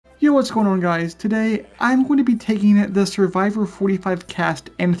Yo, what's going on, guys? Today, I'm going to be taking the Survivor 45 cast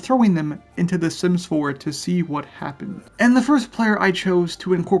and throwing them into The Sims 4 to see what happened. And the first player I chose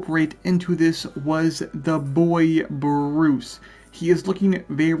to incorporate into this was the boy Bruce. He is looking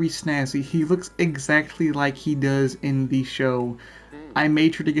very snazzy. He looks exactly like he does in the show. I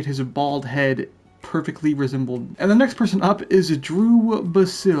made sure to get his bald head perfectly resembled. And the next person up is Drew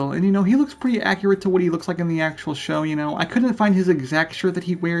Basil, and he looks pretty accurate to what he looks like in the actual show. I couldn't find his exact shirt that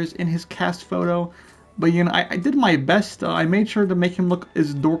he wears in his cast photo, but I did my best. I made sure to make him look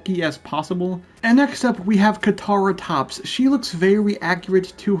as dorky as possible. And next up we have Katara Tops. She looks very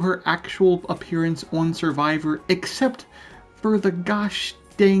accurate to her actual appearance on Survivor, except for the gosh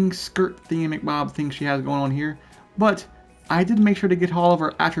dang skirt thingamabob thing she has going on here. But I did make sure to get all of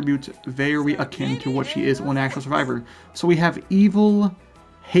her attributes very akin to what she is on actual Survivor. So we have evil,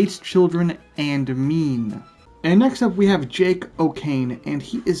 hates children, and mean. And next up we have Jake O'Kane, and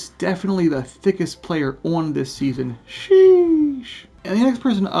he is definitely the thickest player on this season. Sheesh. And the next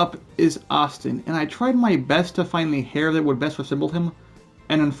person up is Austin, and I tried my best to find the hair that would best resemble him,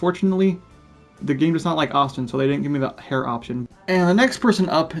 and unfortunately, the game does not like Austin, so they didn't give me the hair option. And the next person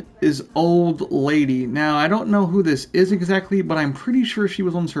up is Old Lady. Now, I don't know who this is exactly, but I'm pretty sure she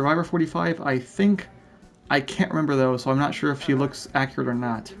was on Survivor 45, I think. I can't remember though, so I'm not sure if she looks accurate or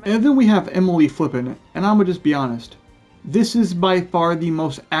not. And then we have Emily Flippin, and I'm gonna just be honest. This is by far the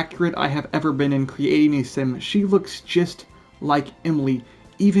most accurate I have ever been in creating a sim. She looks just like Emily.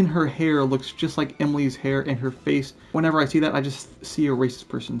 Even her hair looks just like Emily's hair, and her face. Whenever I see that, I just see a racist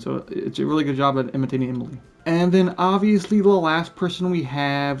person. So it's a really good job at imitating Emily. And then obviously the last person we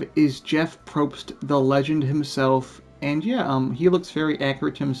have is Jeff Probst, the legend himself. And yeah, he looks very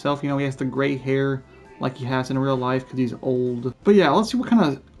accurate to himself. He has the gray hair like he has in real life because he's old. But yeah, let's see what kind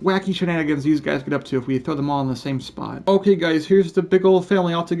of wacky shenanigans these guys get up to if we throw them all in the same spot. Okay guys, here's the big old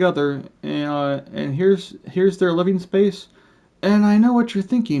family all together. And here's their living space. And I know what you're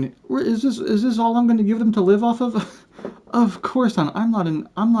thinking. Is this all I'm going to give them to live off of? Of course not. I'm not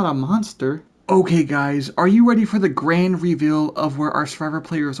a monster. Okay, guys, are you ready for the grand reveal of where our Survivor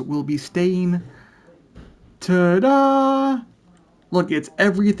players will be staying? Ta-da! Look, it's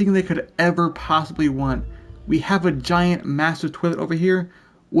everything they could ever possibly want. We have a giant, massive toilet over here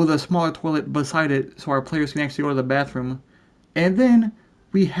with a smaller toilet beside it, so our players can actually go to the bathroom. And then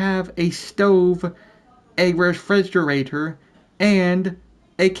we have a stove, a refrigerator, and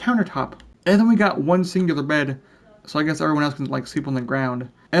a countertop. And then we got one singular bed, so I guess everyone else can sleep on the ground.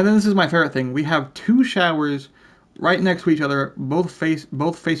 And then this is my favorite thing. We have two showers right next to each other, both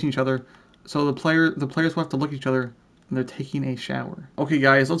facing each other, so the players will have to look at each other when they're taking a shower. Okay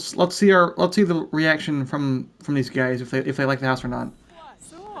guys, let's see the reaction from these guys if they like the house or not.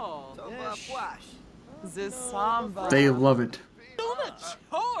 They love it.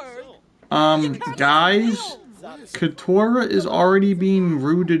 Guys, Katara is already being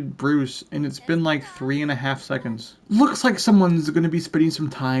rude to Bruce, and it's been like 3.5 seconds. Looks like someone's gonna be spending some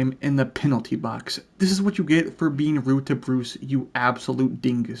time in the penalty box. This is what you get for being rude to Bruce, you absolute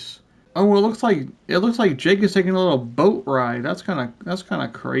dingus. Oh, it looks like Jake is taking a little boat ride. That's kind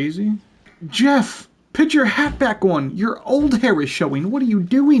of crazy. Jeff, put your hat back on. Your old hair is showing. What are you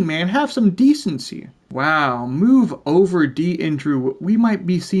doing, man? Have some decency. Wow, move over, D and Drew. We might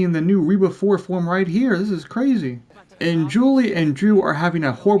be seeing the new Reba 4 form right here. This is crazy. And Julie and Drew are having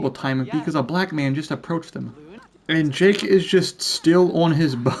a horrible time because a black man just approached them. And Jake is just still on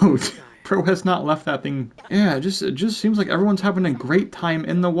his boat. Bro has not left that thing. Yeah, it just seems like everyone's having a great time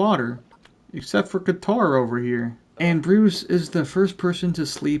in the water. Except for Katara over here. And Bruce is the first person to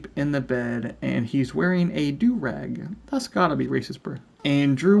sleep in the bed, and he's wearing a do-rag. That's gotta be racist, bro.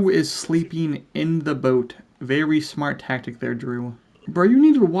 And Drew is sleeping in the boat. Very smart tactic there, Drew. Bro, you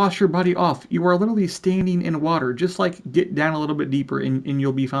need to wash your body off. You are literally standing in water. Just get down a little bit deeper and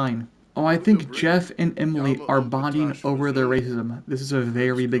you'll be fine. Oh, I think Jeff and Emily are bonding over their racism. This is a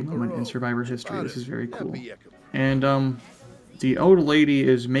very big moment in Survivor history. This is very cool. And, the old lady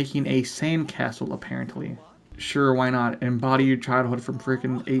is making a sandcastle, apparently. Sure, why not? Embody your childhood from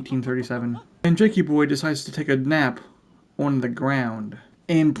frickin' 1837. And Jakey Boy decides to take a nap on the ground.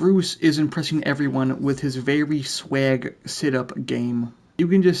 And Bruce is impressing everyone with his very swag sit-up game. You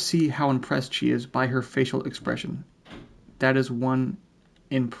can just see how impressed she is by her facial expression. That is one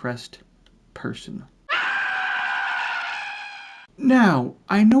impressed person. Now,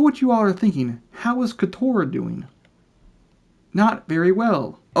 I know what you all are thinking. How is Katara doing? Not very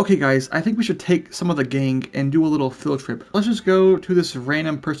well. Okay guys, I think we should take some of the gang and do a little field trip. Let's just go to this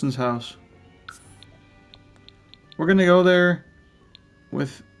random person's house. We're gonna go there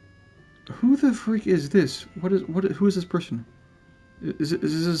with... Who the freak is this? Who is this person? Is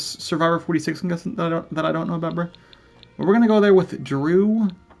this Survivor 46 I'm guessing that I don't know about, bro? Well, we're gonna go there with Drew,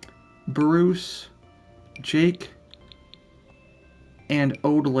 Bruce, Jake, and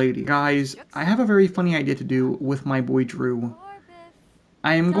Old Lady. Guys, I have a very funny idea to do with my boy Drew.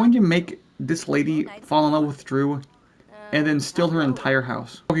 I am going to make this lady fall in love with Drew and then steal her entire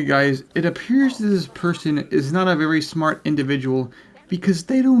house. Okay guys, it appears this person is not a very smart individual because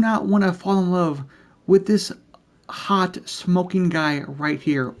they do not want to fall in love with this hot smoking guy right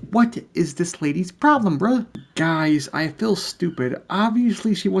here. What is this lady's problem, bruh? Guys, I feel stupid.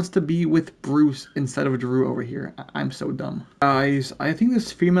 Obviously she wants to be with Bruce instead of Drew over here. I'm so dumb. Guys, I think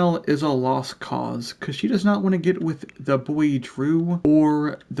this female is a lost cause because she does not want to get with the boy Drew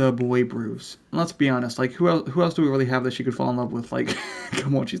or the boy Bruce. Let's be honest, like who else do we really have that she could fall in love with? Like,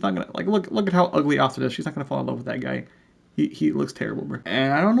 come on, she's not gonna, like, look at how ugly Austin is. She's not gonna fall in love with that guy. He looks terrible, bro.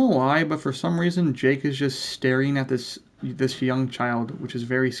 And I don't know why, but for some reason, Jake is just staring at this young child, which is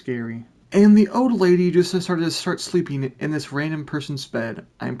very scary. And the old lady just decided to start sleeping in this random person's bed.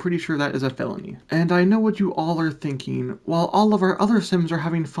 I'm pretty sure that is a felony. And I know what you all are thinking. While all of our other Sims are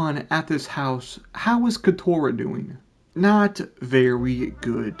having fun at this house, how is Katora doing? Not very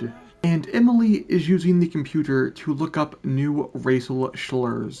good. And Emily is using the computer to look up new racial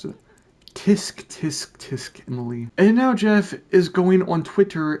slurs. Tisk, tisk, tisk, Emily. And now Jeff is going on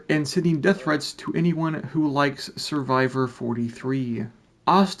Twitter and sending death threats to anyone who likes Survivor 43.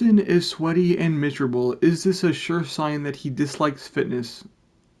 Austin is sweaty and miserable. Is this a sure sign that he dislikes fitness?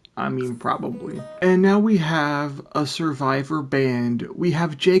 I mean, probably. And now we have a Survivor band. We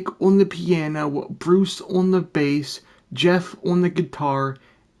have Jake on the piano, Bruce on the bass, Jeff on the guitar,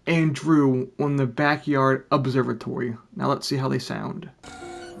 and Drew on the backyard observatory. Now let's see how they sound.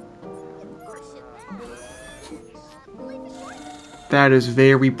 That is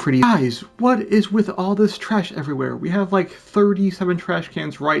very pretty. Guys, what is with all this trash everywhere? We have like 37 trash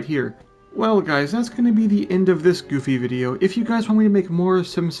cans right here. Well guys, that's going to be the end of this goofy video. If you guys want me to make more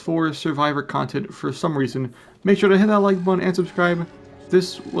Sims 4 Survivor content for some reason, make sure to hit that like button and subscribe.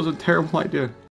 This was a terrible idea.